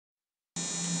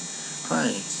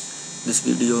Hi, this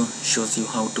video shows you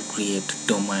how to create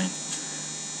domain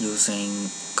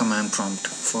using command prompt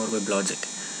for WebLogic,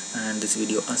 and this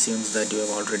video assumes that you have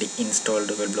already installed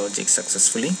WebLogic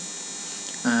successfully.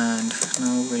 And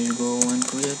now we'll go and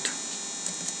create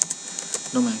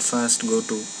domain. First go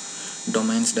to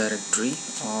domains directory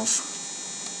of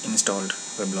installed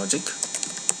WebLogic.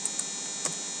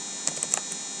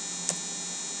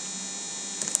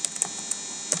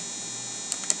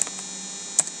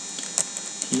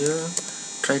 Here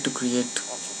try to create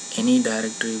any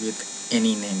directory with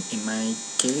any name. In my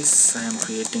case I am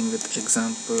creating with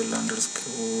example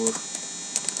underscore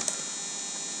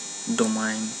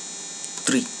domain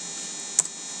 3.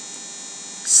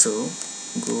 So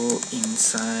go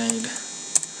inside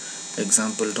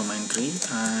example domain 3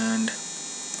 and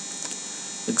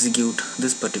execute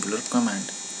this particular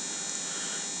command.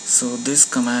 So this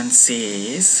command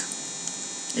says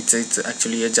it's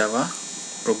actually a Java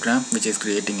program which is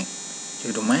creating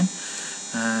a domain,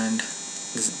 and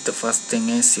the first thing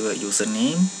is your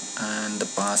username and the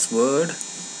password.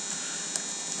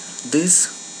 This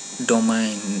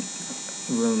domain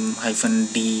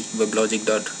 -d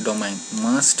Dweblogic.Domain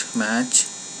must match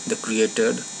the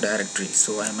created directory,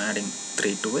 so I am adding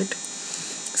 3 to it.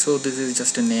 So this is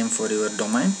just a name for your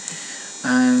domain,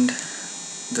 and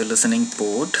the listening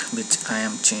port which I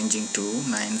am changing to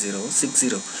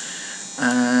 9060,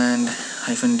 and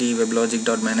 -d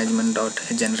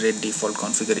Dweblogic.management.generate default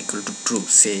configure equal to true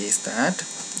says that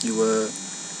you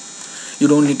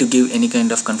don't need to give any kind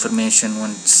of confirmation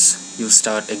once you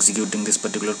start executing this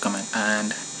particular command. And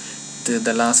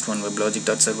the last one,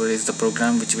 weblogic.Server, is the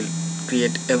program which will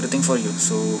create everything for you.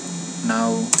 So now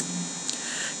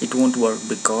it won't work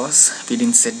because we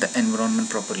didn't set the environment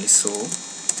properly, so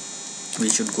we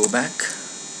should go back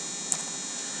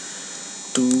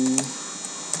to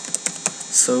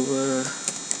server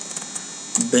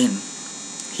bin.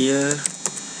 Here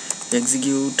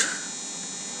execute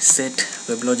set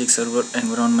weblogic server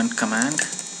environment command,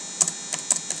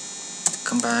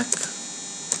 come back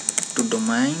to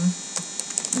domain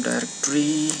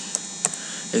directory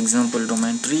example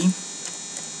domain 3,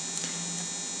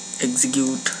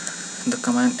 execute the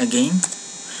command again.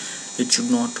 It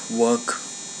should not work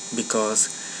because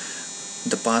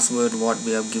the password what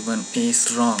we have given is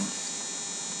wrong.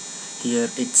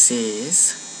 Here it says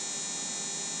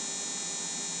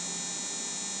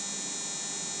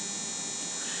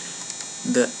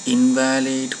the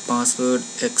invalid password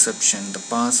exception. The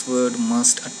password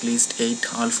must at least 8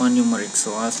 alphanumeric, so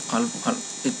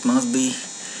it must be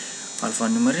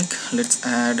alphanumeric. Let's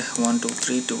add 1 2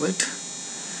 3 to it,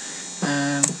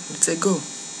 and let's say go.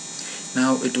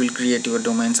 Now it will create your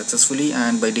domain successfully,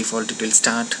 and by default it will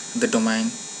start the domain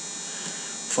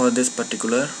for this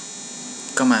particular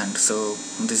command. So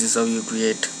this is how you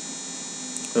create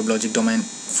WebLogic domain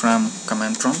from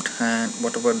command prompt, and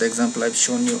whatever the example I've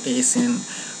shown you is in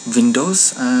Windows,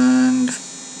 and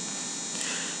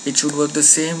it should work the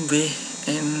same way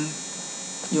in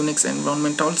Unix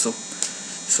environment also.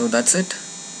 So that's it.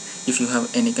 If you have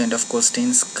any kind of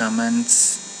questions, comments,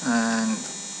 and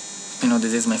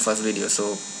this is my first video, so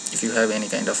if you have any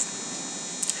kind of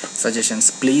suggestions,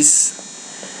 please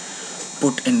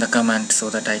put in the comment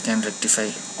so that I can rectify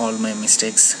all my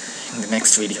mistakes in the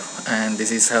next video. And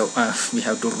this is how we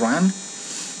have to run.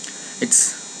 It's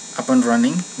up and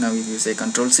running. Now if you say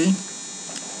Ctrl+C,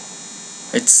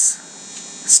 it's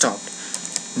stopped.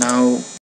 Now